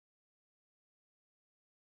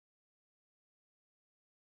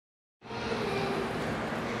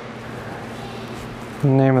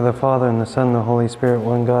In the name of the Father, and the Son, and the Holy Spirit,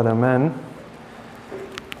 one God, amen.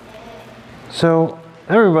 So,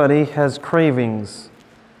 everybody has cravings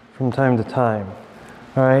from time to time,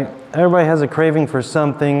 all right? Everybody has a craving for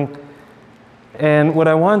something, and what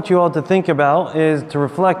I want you all to think about is to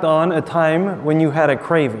reflect on a time when you had a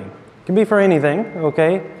craving. It can be for anything,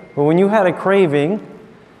 okay? But when you had a craving,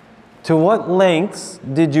 to what lengths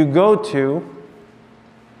did you go to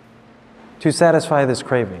satisfy this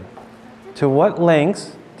craving? To what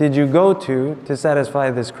lengths did you go to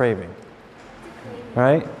satisfy this craving?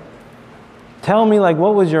 Right? Tell me, like,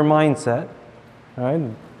 what was your mindset? All right?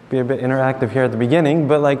 Be a bit interactive here at the beginning,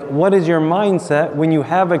 but like, what is your mindset when you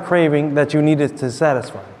have a craving that you needed to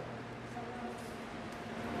satisfy?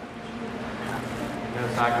 No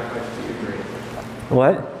sacrifice is too great.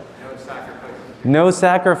 What? No sacrifice. No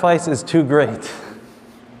sacrifice is too great.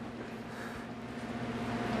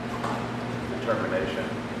 Determination.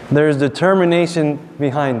 There's determination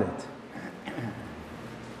behind it.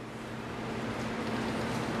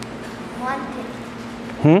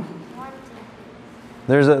 Wanted.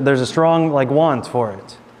 There's a strong like want for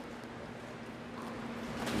it.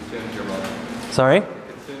 Consumes your mind. Sorry? It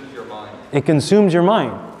consumes your mind. It consumes your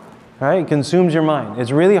mind. Right? It consumes your mind.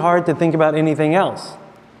 It's really hard to think about anything else.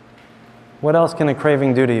 What else can a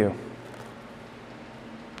craving do to you?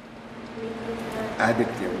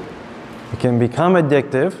 Addictive. It can become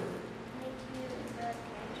addictive.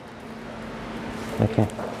 Okay.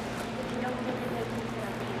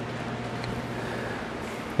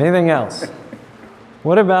 Anything else?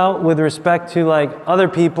 What about with respect to like other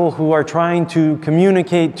people who are trying to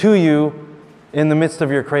communicate to you in the midst of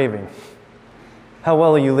your craving? How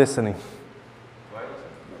well are you listening?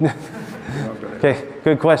 Okay,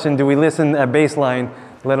 good question. Do we listen at baseline,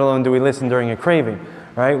 let alone do we listen during a craving,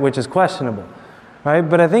 right? Which is questionable, right?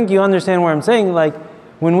 But I think you understand what I'm saying. Like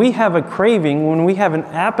when we have a craving, when we have an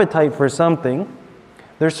appetite for something,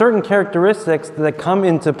 there's certain characteristics that come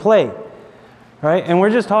into play, right? And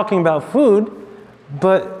we're just talking about food,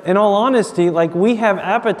 but in all honesty, like we have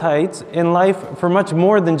appetites in life for much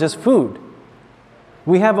more than just food.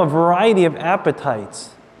 We have a variety of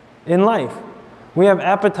appetites in life. We have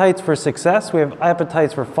appetites for success. We have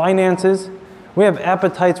appetites for finances. We have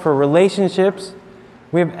appetites for relationships.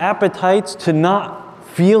 We have appetites to not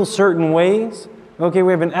feel certain ways. Okay,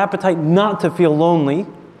 we have an appetite not to feel lonely.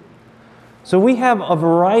 So we have a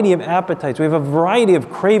variety of appetites. We have a variety of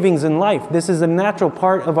cravings in life. This is a natural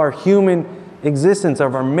part of our human existence,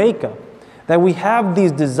 of our makeup, that we have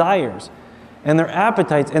these desires and their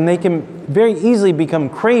appetites, and they can very easily become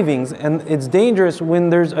cravings. And it's dangerous when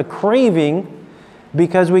there's a craving,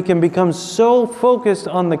 because we can become so focused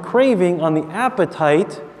on the craving, on the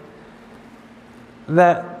appetite,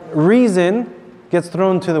 that reason gets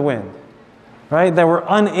thrown to the wind, right? That we're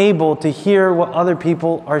unable to hear what other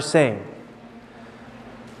people are saying.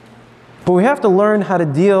 But we have to learn how to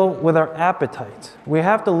deal with our appetites. We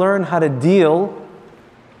have to learn how to deal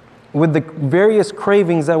with the various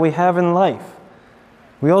cravings that we have in life.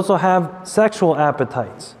 We also have sexual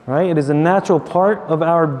appetites, right? It is a natural part of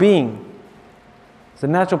our being. It's a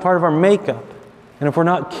natural part of our makeup. And if we're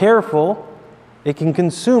not careful, it can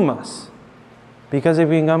consume us because it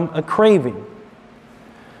becomes a craving.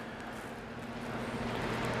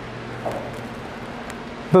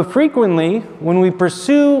 But frequently, when we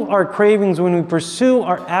pursue our cravings, when we pursue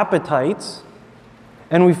our appetites,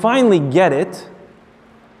 and we finally get it,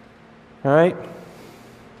 all right,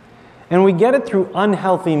 and we get it through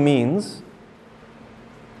unhealthy means,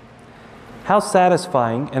 how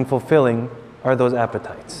satisfying and fulfilling are those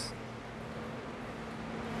appetites?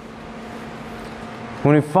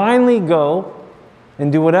 When we finally go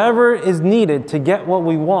and do whatever is needed to get what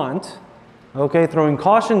we want, okay, throwing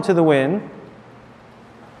caution to the wind,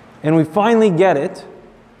 and we finally get it,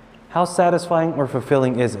 how satisfying or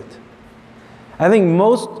fulfilling is it? I think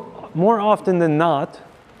more often than not,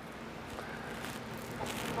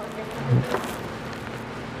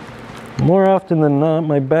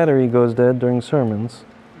 my battery goes dead during sermons.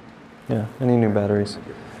 Yeah, I need new batteries.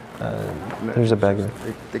 There's a bag there.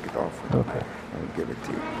 Take it off. Okay. I'll give it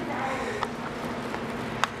to you.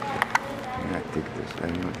 And I take this. I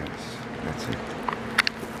know this. That's it.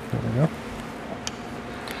 There we go.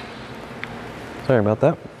 Sorry about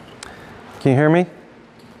that. Can you hear me?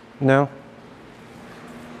 No?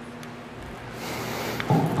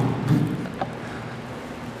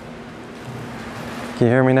 Can you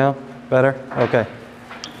hear me now? Better? Okay.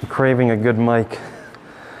 I'm craving a good mic.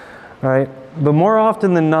 All right. But more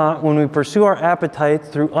often than not, when we pursue our appetites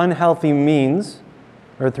through unhealthy means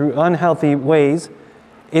or through unhealthy ways,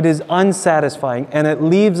 it is unsatisfying and it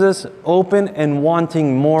leaves us open and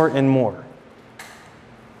wanting more and more.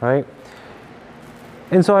 right?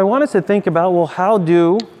 And so I want us to think about, well, how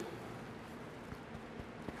do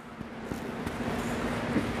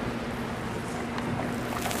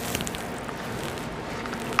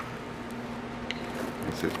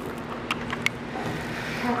This is good.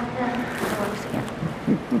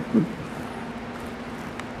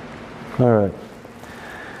 all right.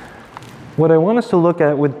 What I want us to look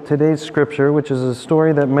at with today's scripture, which is a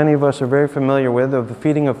story that many of us are very familiar with, of the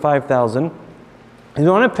feeding of 5,000, is we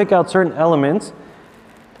want to pick out certain elements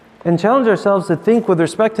and challenge ourselves to think with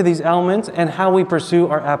respect to these elements and how we pursue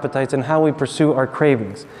our appetites and how we pursue our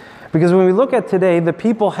cravings. Because when we look at today, the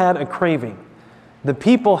people had a craving. The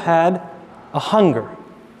people had a hunger.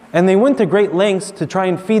 And they went to great lengths to try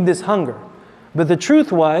and feed this hunger. But the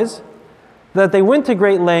truth was that they went to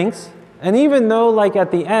great lengths, and even though, like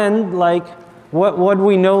at the end, like what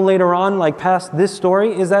we know later on, like past this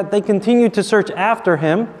story, is that they continued to search after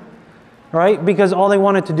him, right? Because all they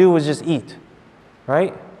wanted to do was just eat,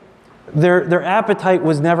 right? Their appetite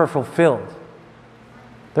was never fulfilled.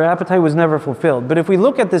 Their appetite was never fulfilled. But if we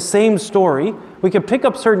look at the same story, we could pick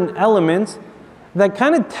up certain elements that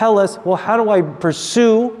kind of tell us, well, how do I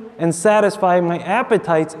pursue and satisfy my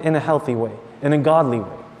appetites in a healthy way, in a godly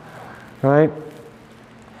way, right?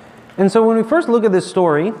 And so when we first look at this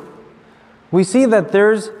story, we see that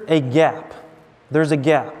there's a gap. There's a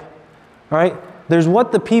gap, right? There's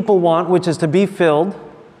what the people want, which is to be filled,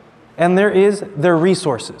 and there is their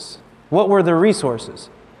resources. What were their resources?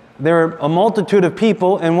 There were a multitude of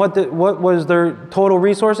people, and what was their total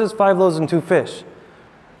resources? 5 loaves and 2 fish,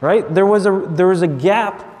 right? There was a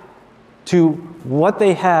gap to what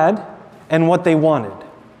they had and what they wanted,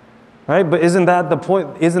 right? But isn't that the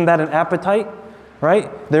point? Isn't that an appetite,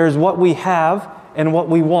 right? There's what we have and what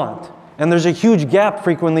we want, and there's a huge gap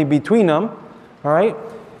frequently between them, all right?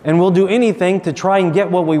 And we'll do anything to try and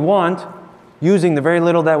get what we want using the very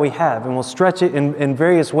little that we have, and we'll stretch it in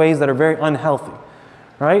various ways that are very unhealthy,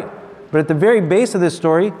 right? But at the very base of this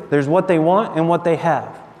story, there's what they want and what they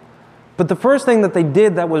have. But the first thing that they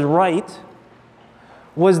did that was right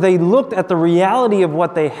was they looked at the reality of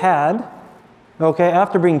what they had, okay,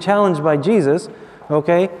 after being challenged by Jesus,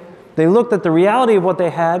 okay? They looked at the reality of what they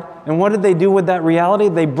had, and what did they do with that reality?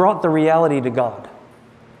 They brought the reality to God,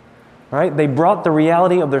 right? They brought the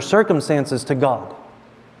reality of their circumstances to God.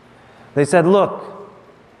 They said, look,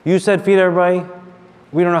 you said feed everybody.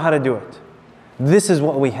 We don't know how to do it. This is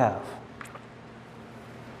what we have.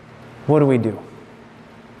 What do we do?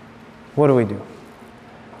 What do we do?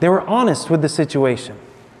 They were honest with the situation.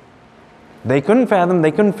 They couldn't fathom,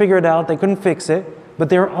 they couldn't figure it out, they couldn't fix it, but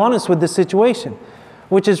they were honest with the situation,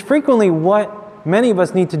 which is frequently what many of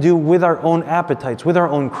us need to do with our own appetites, with our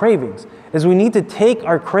own cravings, is we need to take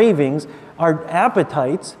our cravings, our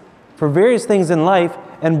appetites for various things in life,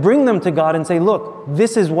 and bring them to God and say, look,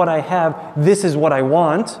 this is what I have, this is what I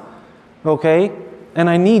want, okay? And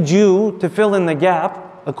I need you to fill in the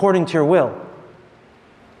gap according to your will,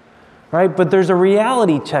 right? But there's a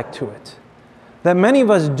reality check to it that many of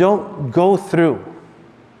us don't go through.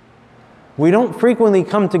 We don't frequently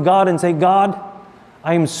come to God and say, God,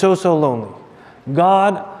 I am so lonely.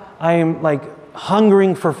 God, I am like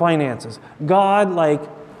hungering for finances. God, like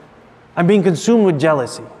I'm being consumed with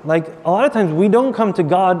jealousy. Like a lot of times we don't come to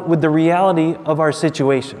God with the reality of our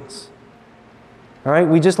situations. All right?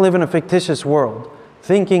 We just live in a fictitious world,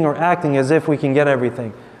 thinking or acting as if we can get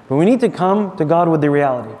everything. But we need to come to God with the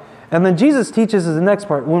reality. And then Jesus teaches us the next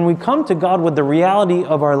part. When we come to God with the reality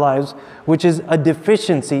of our lives, which is a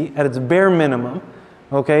deficiency at its bare minimum,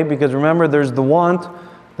 okay? Because remember, there's the want,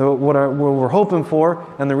 what we're hoping for,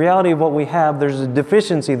 and the reality of what we have. There's a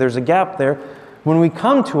deficiency, there's a gap there. When we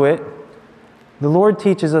come to it, the Lord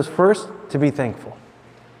teaches us first to be thankful.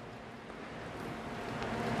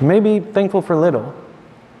 Maybe thankful for little,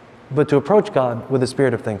 but to approach God with a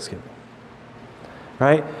spirit of thanksgiving.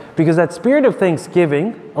 Right? Because that spirit of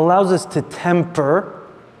thanksgiving allows us to temper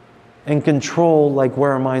and control like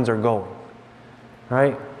where our minds are going.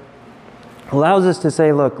 Right? Allows us to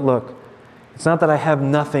say, look, it's not that I have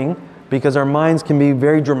nothing, because our minds can be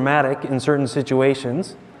very dramatic in certain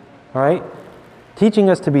situations. All right? Teaching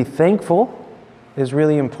us to be thankful is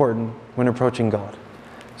really important when approaching God.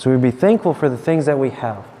 So we be thankful for the things that we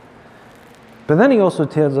have. But then he also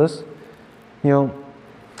tells us,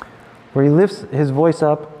 where he lifts his voice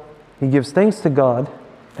up, he gives thanks to God,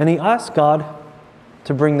 and he asks God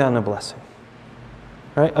to bring down a blessing.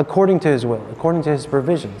 Right? According to his will, according to his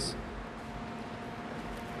provisions.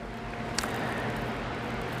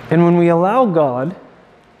 And when we allow God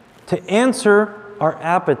to answer our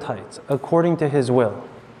appetites according to his will,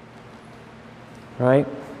 right?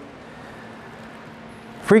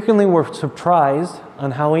 frequently we're surprised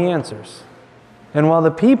on how he answers. And while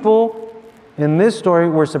the people in this story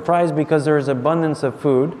were surprised because there is abundance of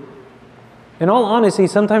food, in all honesty,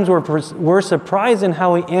 sometimes we're surprised in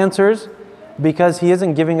how he answers because he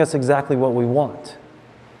isn't giving us exactly what we want.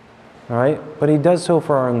 All right? But he does so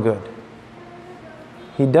for our own good.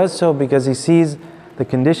 He does so because he sees the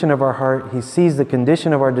condition of our heart, he sees the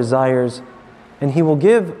condition of our desires, and he will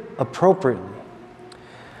give appropriately.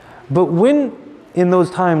 But when, in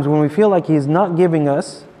those times when we feel like he is not giving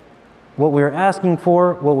us what we are asking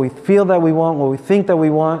for, what we feel that we want, what we think that we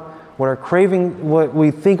want, what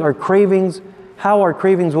we think our cravings, how our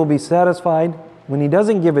cravings will be satisfied, when he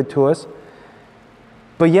doesn't give it to us,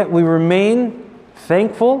 but yet we remain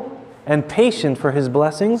thankful and patient for his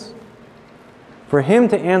blessings, for him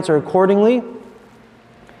to answer accordingly,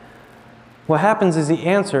 what happens is he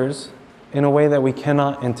answers in a way that we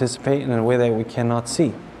cannot anticipate and in a way that we cannot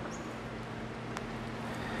see.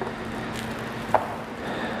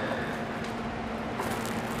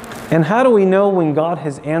 And how do we know when God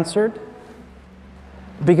has answered?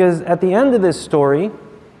 Because at the end of this story,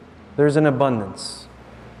 there's an abundance.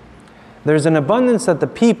 There's an abundance that the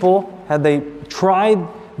people, had they tried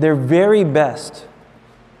their very best,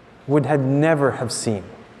 would have never have seen.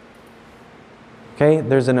 Okay?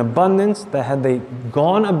 There's an abundance that had they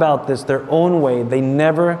gone about this their own way, they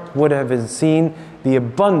never would have seen the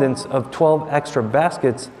abundance of 12 extra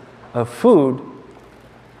baskets of food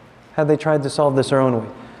had they tried to solve this their own way.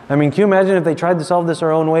 I mean, can you imagine if they tried to solve this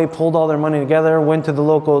their own way, pulled all their money together, went to the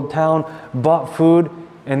local town, bought food,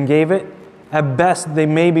 and gave it? At best, they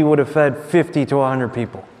maybe would have fed 50 to 100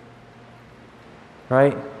 people.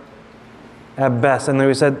 Right? At best. And they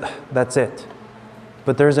would have said, that's it.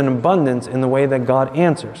 But there's an abundance in the way that God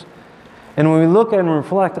answers. And when we look and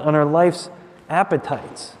reflect on our life's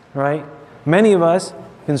appetites, right? Many of us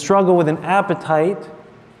can struggle with an appetite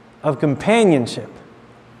of companionship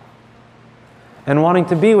and wanting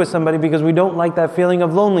to be with somebody because we don't like that feeling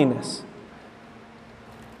of loneliness.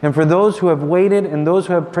 And for those who have waited and those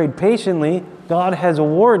who have prayed patiently, God has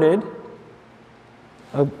awarded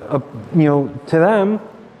to them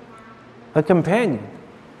a companion.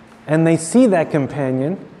 And they see that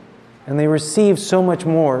companion and they receive so much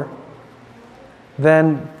more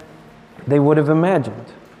than they would have imagined.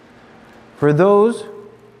 For those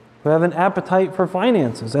who have an appetite for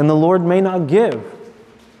finances, and the Lord may not give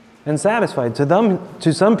and satisfy.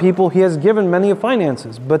 To some people, he has given many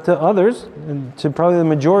finances, but to others, and to probably the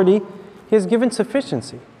majority, he has given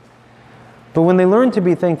sufficiency. But when they learn to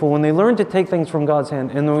be thankful, when they learn to take things from God's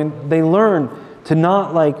hand, and when they learn to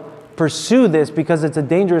not pursue this because it's a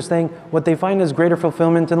dangerous thing, what they find is greater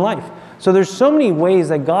fulfillment in life. So there's so many ways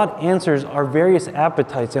that God answers our various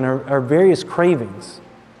appetites and our various cravings,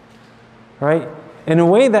 right? In a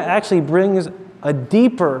way that actually brings a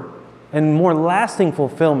deeper and more lasting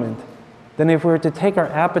fulfillment than if we were to take our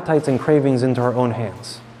appetites and cravings into our own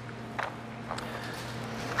hands.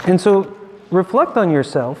 And so reflect on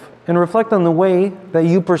yourself and reflect on the way that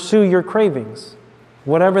you pursue your cravings,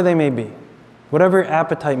 whatever they may be, whatever your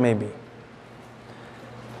appetite may be.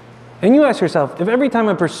 And you ask yourself, if every time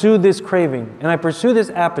I pursue this craving and I pursue this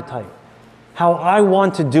appetite, how I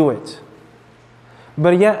want to do it,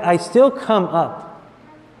 but yet I still come up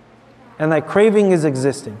and that craving is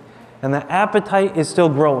existing, and the appetite is still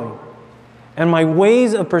growing, and my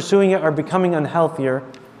ways of pursuing it are becoming unhealthier,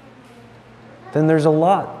 then there's a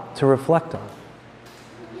lot to reflect on.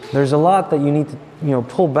 There's a lot that you need to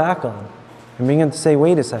pull back on and begin to say,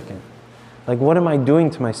 wait a second, what am I doing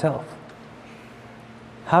to myself?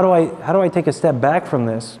 How do I take a step back from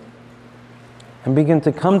this and begin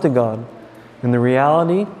to come to God in the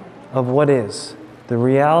reality of what is, the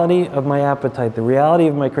reality of my appetite, the reality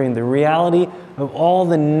of my craving, the reality of all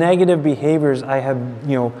the negative behaviors I have,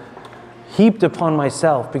 heaped upon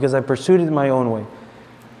myself because I pursued it in my own way.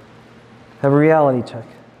 Have a reality check.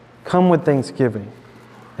 Come with thanksgiving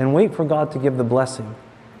and wait for God to give the blessing.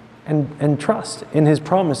 And trust in his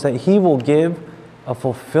promise that he will give a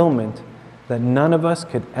fulfillment that none of us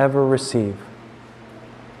could ever receive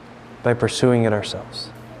by pursuing it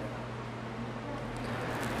ourselves.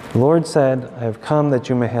 The Lord said, I have come that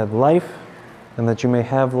you may have life and that you may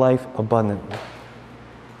have life abundantly.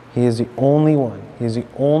 He is the only one. He is the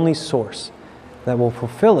only source that will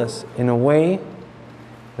fulfill us in a way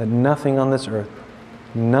that nothing on this earth,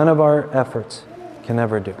 none of our efforts can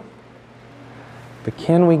ever do. But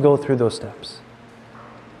can we go through those steps?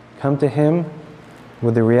 Come to him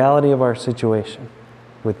with the reality of our situation,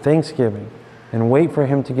 with thanksgiving, and wait for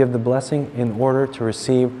him to give the blessing in order to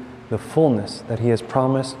receive the fullness that he has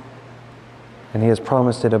promised, and he has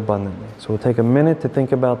promised it abundantly. So we'll take a minute to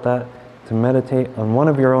think about that, to meditate on one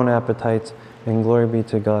of your own appetites, and glory be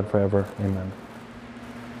to God forever. Amen.